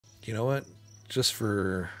You know what? Just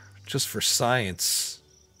for science,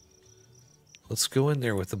 let's go in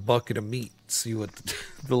there with a bucket of meat. See what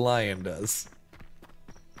the lion does.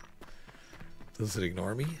 Does it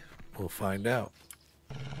ignore me? We'll find out.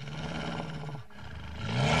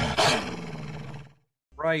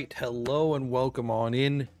 Right, hello and welcome on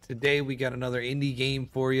in. Today we got another indie game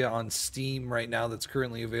for you on Steam right now that's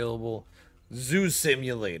currently available. Zoo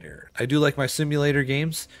Simulator. I do like my simulator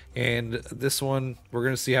games, and this one we're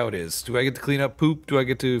gonna see how it is. Do I get to clean up poop? Do I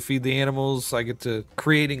get to feed the animals? I get to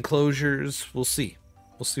create enclosures? We'll see.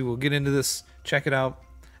 We'll see. We'll get into this. Check it out.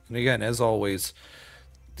 And again, as always,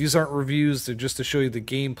 these aren't reviews, they're just to show you the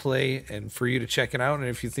gameplay and for you to check it out. And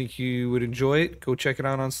if you think you would enjoy it, go check it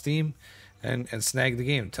out on Steam and snag the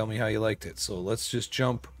game. Tell me how you liked it. So let's just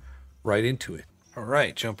jump right into it. All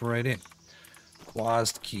right, jumping right in.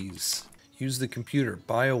 WASD keys. Use the computer.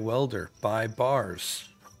 Buy a welder. Buy bars.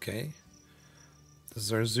 Okay. This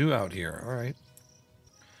is our zoo out here. All right.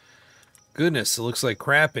 Goodness, it looks like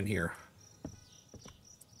crap in here.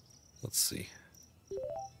 Let's see.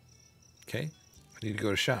 Okay. I need to go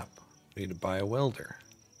to shop. I need to buy a welder.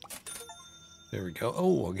 There we go.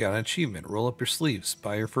 Oh, I got an achievement. Roll up your sleeves.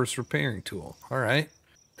 Buy your first repairing tool. All right.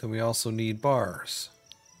 Then we also need bars.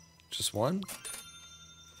 Just one?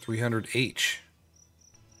 300H.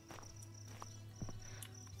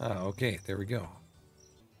 Ah, okay. There we go.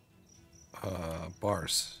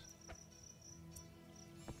 Bars.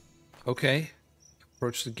 Okay.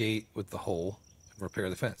 Approach the gate with the hole and repair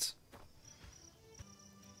the fence.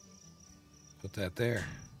 Put that there.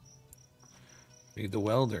 Need the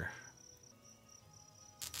welder.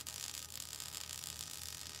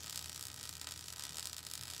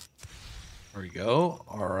 There we go.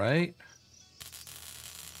 All right.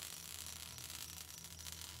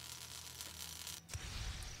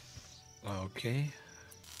 Okay.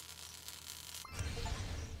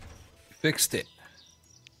 Fixed it.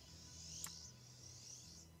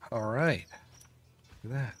 All right.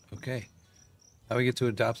 Look at that. Okay. Now we get to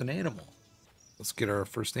adopt an animal. Let's get our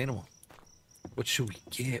first animal. What should we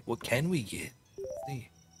get? What can we get? Let's see.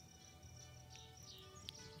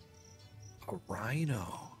 A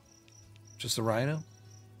rhino. Just a rhino?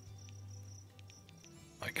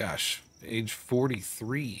 My gosh. Age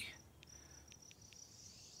 43.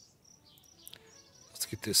 Let's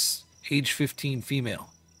get this age 15 female.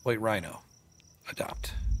 White rhino.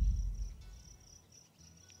 Adopt.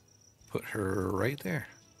 Put her right there.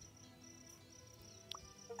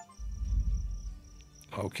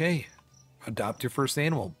 Okay. Adopt your first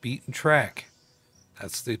animal. Beat and track.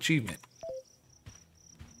 That's the achievement.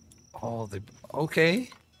 Oh, the... Okay.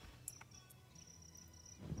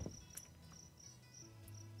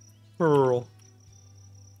 Pearl.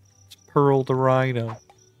 It's Pearl the rhino.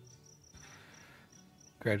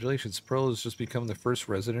 Congratulations. Pearl has just become the first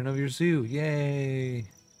resident of your zoo. Yay.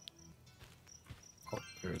 Oh,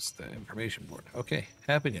 there's the information board. Okay.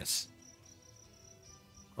 Happiness.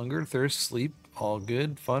 Hunger, thirst, sleep, all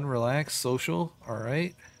good. Fun, relax, social, all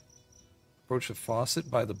right. Approach the faucet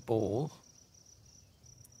by the bowl.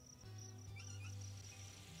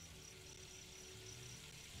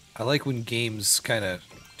 I like when games kind of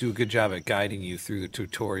do a good job at guiding you through the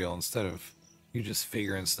tutorial instead of you just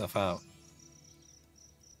figuring stuff out.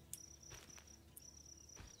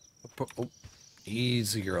 Oh,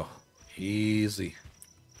 easy, girl. Easy.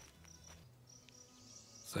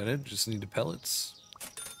 Is that it? Just need the pellets.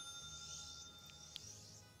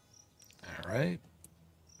 Alright.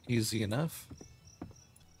 Easy enough.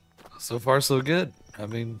 So far so good. I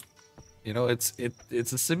mean, you know, it's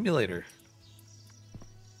a simulator.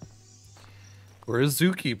 We're a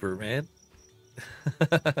zookeeper, man.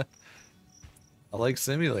 I like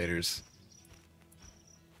simulators.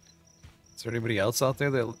 Is there anybody else out there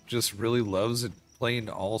that just really loves it, playing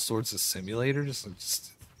all sorts of simulators? It's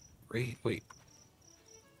just great. Wait.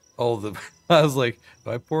 Oh, the I was like,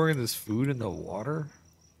 am I pouring this food in the water?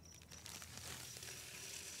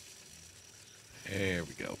 There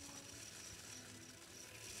we go.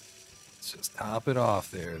 Let's just top it off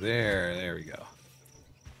there. There we go.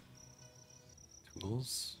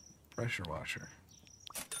 Tools, pressure washer.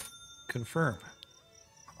 Confirm.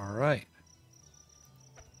 All right.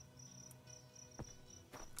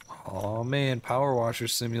 Oh man, power washer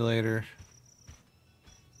simulator.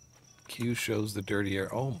 Q shows the dirty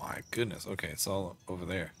air. Oh my goodness. Okay, it's all over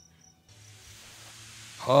there.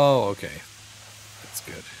 Oh, okay. That's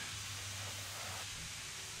good.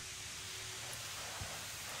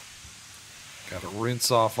 Gotta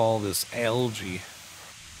rinse off all this algae.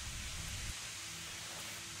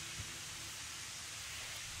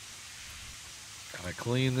 Gotta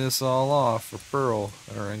clean this all off for Pearl,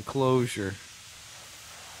 our enclosure.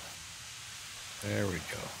 There we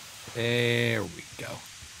go. There we go.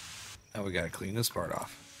 Now we gotta clean this part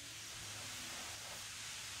off.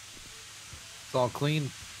 It's all clean.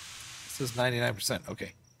 It says 99%.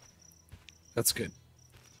 Okay. That's good.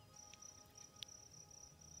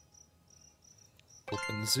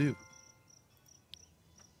 Open the zoo.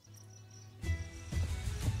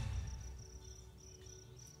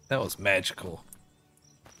 That was magical.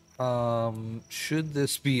 Should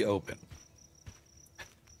this be open?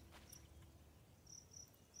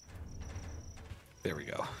 There we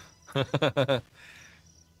go.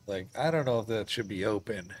 Like, I don't know if that should be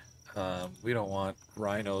open. We don't want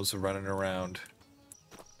rhinos running around.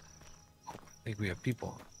 I think we have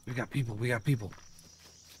people. We got people. We got people.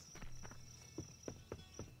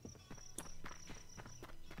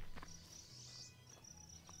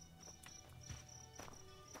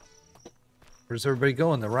 Where's everybody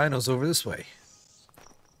going? The rhino's over this way.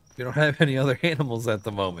 We don't have any other animals at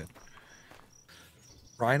the moment.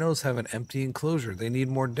 Rhinos have an empty enclosure. They need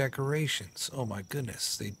more decorations. Oh my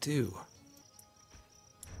goodness, they do.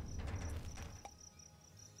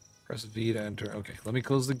 Press V to enter. Okay, let me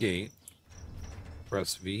close the gate.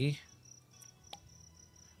 Press V.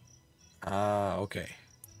 Ah, okay.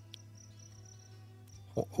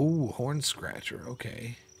 Oh, horn scratcher.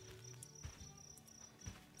 Okay.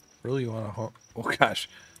 Really want to horn? Oh gosh.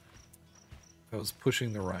 I was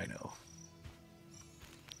pushing the rhino.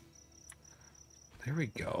 There we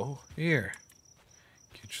go. Here.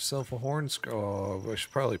 Get yourself a horn scratcher. Oh, I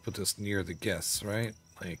should probably put this near the guests, right?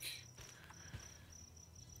 Like,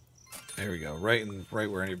 there we go. Right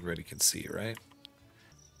where everybody can see, right?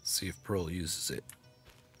 See if Pearl uses it.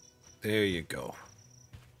 There you go.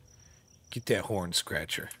 Get that horn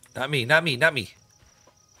scratcher. Not me, not me, not me.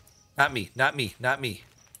 Not me, not me, not me.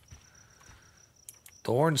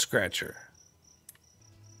 The horn scratcher.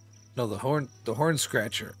 No, the horn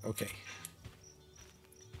scratcher. Okay.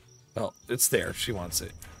 Well, it's there if she wants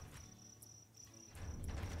it.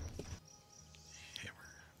 Hammer.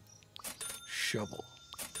 Shovel.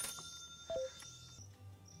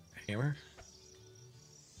 Hammer.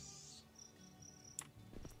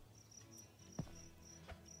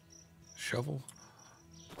 Shovel.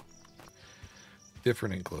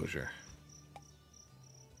 Different enclosure.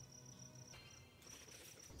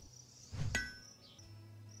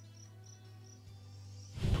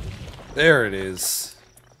 There it is.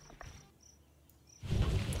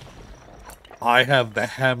 I have the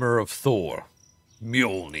hammer of Thor.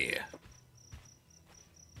 Mjolnir.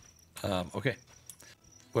 Okay.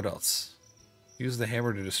 What else? Use the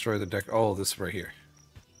hammer to destroy the deck. Oh, this right here.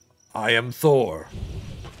 I am Thor.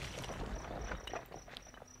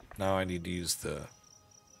 Now I need to use the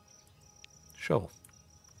shovel.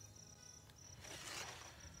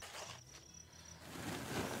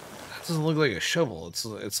 That doesn't look like a shovel.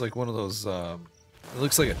 It's like one of those. It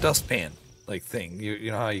looks like a dustpan like thing.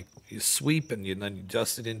 You know how you sweep and then you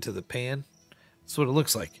dust it into the pan. That's what it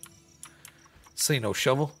looks like. Say no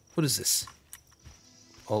shovel. What is this?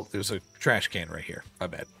 Oh, there's a trash can right here. My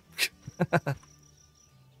bad.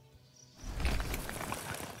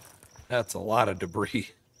 That's a lot of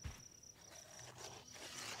debris.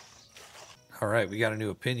 All right, we got a new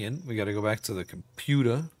opinion. We got to go back to the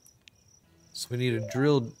computer. So we need a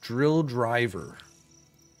drill driver.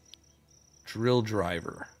 Drill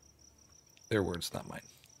driver. Their words, not mine.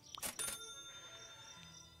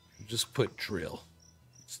 Just put drill.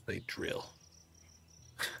 They drill.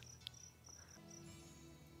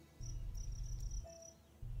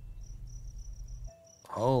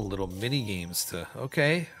 Oh, little mini games to.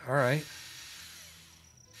 Okay, all right.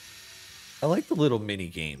 I like the little mini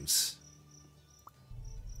games.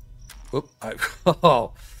 Whoop!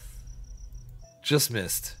 Oh, just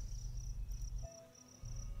missed.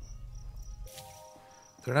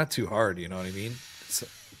 They're not too hard, you know what I mean?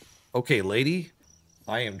 Okay, lady,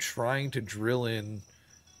 I am trying to drill in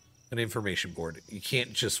an information board. You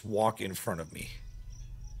can't just walk in front of me.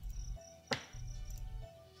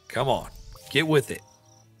 Come on, get with it.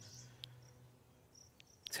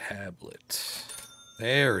 Tablet.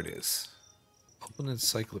 There it is. Open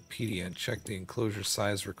encyclopedia and check the enclosure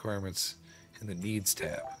size requirements in the needs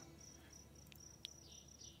tab.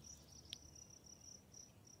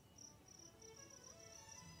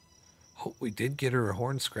 Oh, we did get her a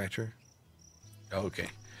horn scratcher. Okay.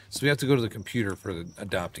 So we have to go to the computer for the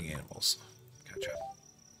adopting animals. Gotcha.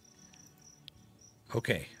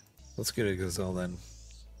 Okay. Let's get a gazelle then.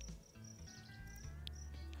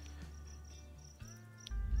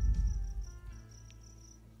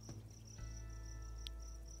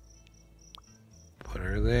 Put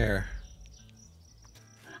her there.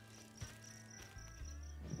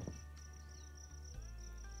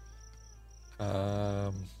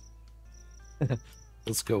 Um,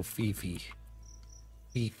 let's go Fifi.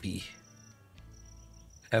 Fifi.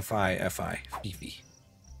 F-I, Fifi.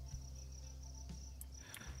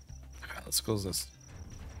 Alright, let's close this.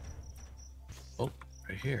 Oh,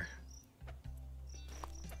 right here.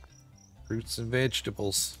 Fruits and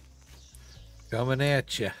vegetables. Coming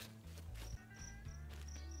at ya.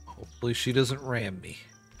 Hopefully she doesn't ram me.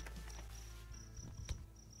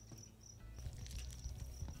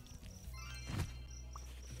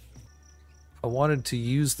 I wanted to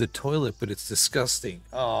use the toilet, but it's disgusting.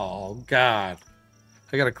 Oh, God.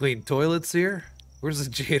 I gotta clean toilets here? Where's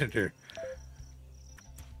the janitor?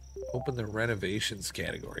 Open the renovations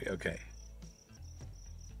category. Okay.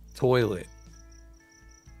 Toilet.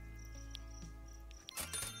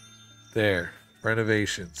 There.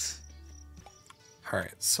 Renovations.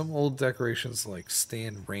 Alright. Some old decorations like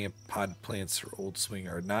stand, ramp, pod plants, or old swing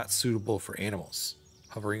are not suitable for animals.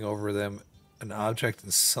 Hovering over them, an object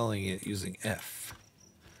and selling it using F.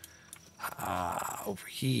 Ah, over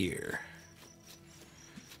here.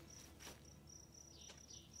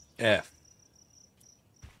 F.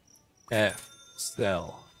 F.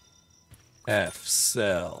 Sell. F.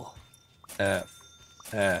 Sell. F.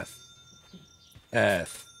 F.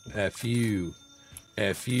 F. F. U.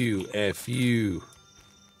 F. U. F. U.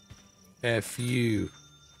 F. U.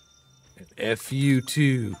 And F. U.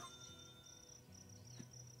 2.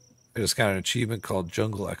 I just got an achievement called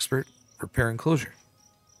Jungle Expert. Repair enclosure.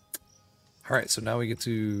 Alright, so now we get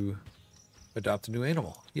to adopt a new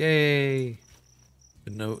animal. Yay!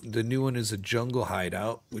 The new one is a jungle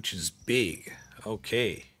hideout, which is big.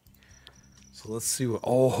 Okay. So let's see what...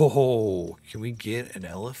 Oh, can we get an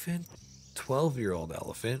elephant? 12-year-old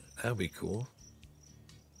elephant. That'd be cool.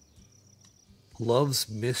 Loves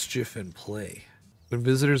mischief and play. When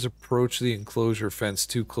visitors approach the enclosure fence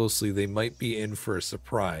too closely, they might be in for a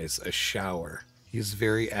surprise, a shower. He is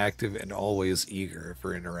very active and always eager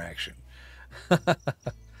for interaction.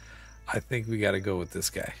 I think we gotta go with this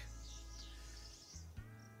guy.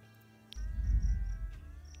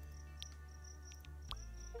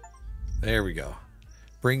 There we go.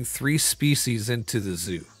 Bring 3 species into the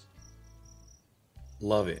zoo.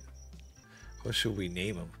 Love it. What should we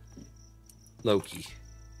name him? Loki.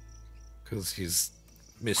 Because he's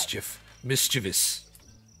mischievous.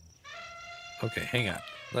 Okay, hang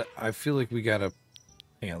on. I feel like we gotta...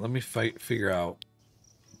 Hang on, let me figure out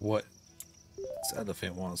what this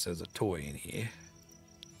elephant wants as a toy in here.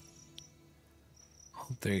 Oh,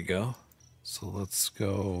 there you go. So let's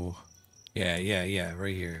go... Yeah,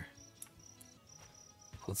 right here.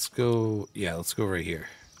 Let's go... Yeah, let's go right here.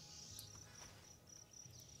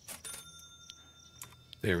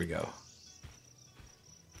 There we go.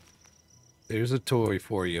 There's a toy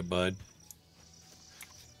for you, bud.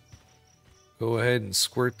 Go ahead and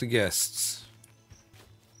squirt the guests.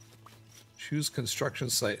 Choose construction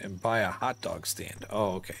site and buy a hot dog stand.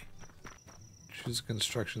 Oh, okay. Choose a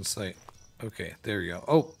construction site. Okay, there we go.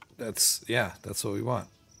 Oh, that's what we want.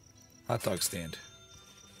 Hot dog stand.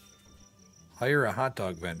 Hire a hot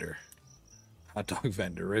dog vendor. Hot dog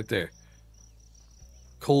vendor right there.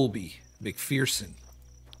 Colby McPherson.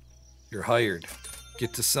 You're hired.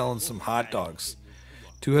 Get to selling some hot dogs.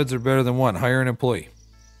 2 heads are better than 1. Hire an employee.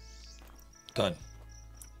 Done.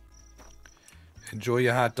 Enjoy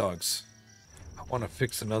your hot dogs. I want to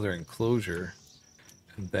fix another enclosure,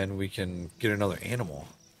 and then we can get another animal.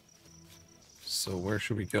 So where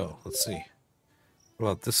should we go? Let's see. What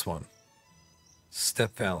about this one?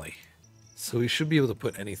 Step Valley. So we should be able to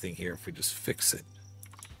put anything here if we just fix it.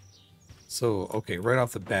 So, okay, right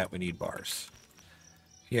off the bat we need bars.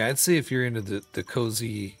 Yeah, I'd say if you're into the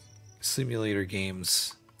cozy simulator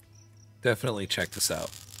games, definitely check this out.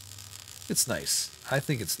 It's nice. I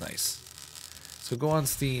think it's nice. So go on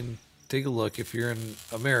Steam, take a look. If you're in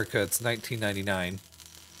America, it's $19.99.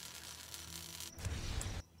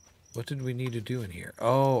 What did we need to do in here?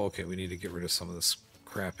 Oh, okay, we need to get rid of some of this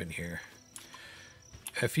crap in here.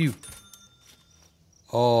 F you.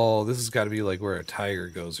 Oh, this has got to be like where a tiger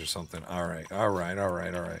goes or something. Alright.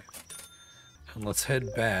 And let's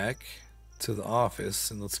head back to the office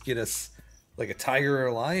and let's get us like a tiger or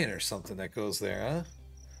a lion or something that goes there, huh?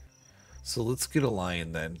 So let's get a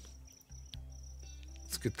lion then.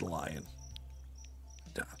 Let's get the lion.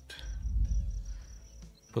 Dot.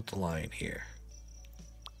 Put the lion here.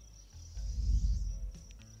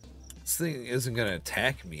 This thing isn't going to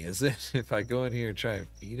attack me, is it? If I go in here and try and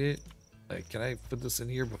feed it? Like, can I put this in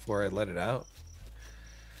here before I let it out?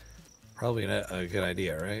 Probably not a good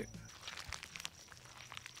idea, right?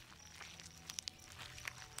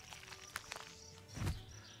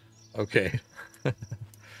 Okay.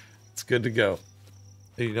 It's good to go.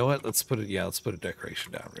 Hey, you know what? Let's put it. Yeah, let's put a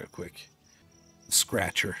decoration down real quick.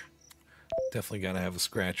 Scratcher. Definitely gotta have a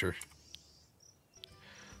scratcher.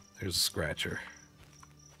 There's a scratcher.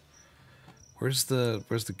 Where's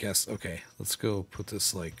the guest? Okay, let's go put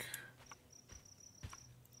this like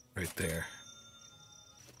right there.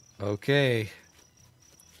 Okay.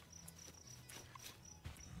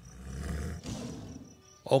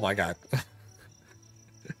 Oh my god.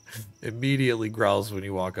 Immediately growls when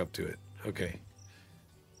you walk up to it. Okay.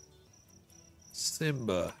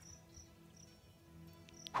 Simba.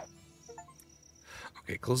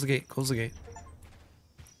 Okay, close the gate. Close the gate.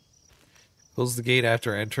 Close the gate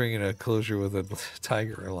after entering an enclosure with a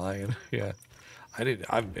tiger or lion. Yeah.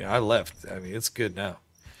 I left. I mean, it's good now.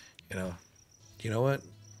 You know. You know what?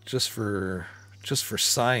 Just for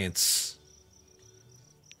science.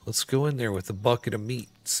 Let's go in there with a bucket of meat.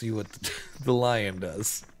 See what the lion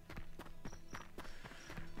does.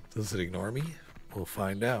 Does it ignore me? We'll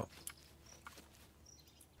find out.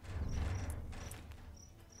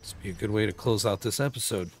 This would be a good way to close out this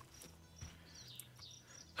episode.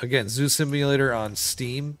 Again, Zoo Simulator on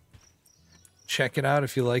Steam. Check it out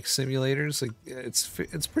if you like simulators. Like, it's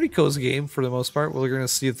a pretty cozy game for the most part. We're gonna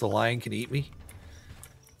see if the lion can eat me.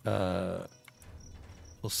 We'll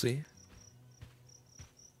see.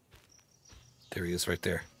 There he is, right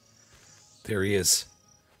there. There he is.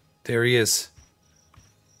 There he is.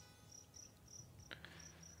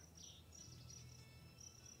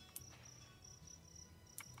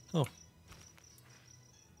 Oh.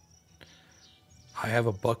 I have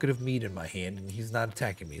a bucket of meat in my hand, and he's not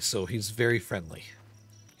attacking me, so he's very friendly.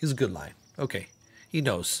 He's a good lion. Okay. He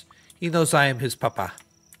knows. He knows I am his papa.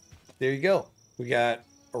 There you go. We got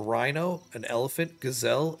a rhino, an elephant,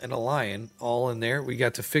 gazelle, and a lion all in there. We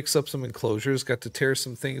got to fix up some enclosures, got to tear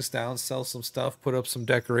some things down, sell some stuff, put up some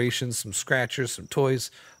decorations, some scratchers, some toys,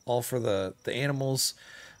 all for the animals.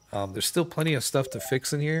 There's still plenty of stuff to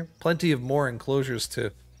fix in here. Plenty of more enclosures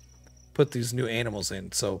to put these new animals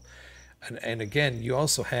in. So, and again, you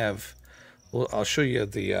also have, well, I'll show you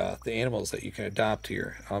the animals that you can adopt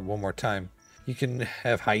here one more time. You can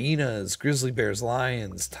have hyenas, grizzly bears,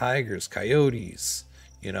 lions, tigers, coyotes,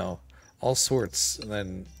 you know, all sorts. And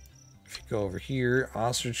then if you go over here,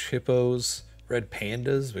 ostrich, hippos, red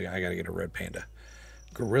pandas. I gotta get a red panda.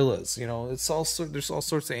 Gorillas, you know, it's also, there's all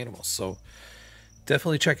sorts of animals. So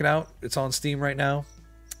definitely check it out. It's on Steam right now.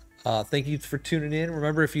 Thank you for tuning in.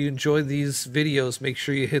 Remember, if you enjoyed these videos, make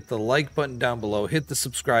sure you hit the like button down below, hit the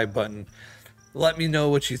subscribe button. Let me know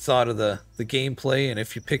what you thought of the gameplay and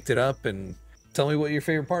if you picked it up, and tell me what your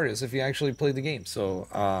favorite part is if you actually played the game. So,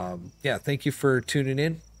 yeah, thank you for tuning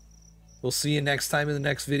in. We'll see you next time in the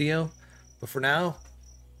next video. But for now,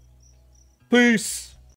 peace!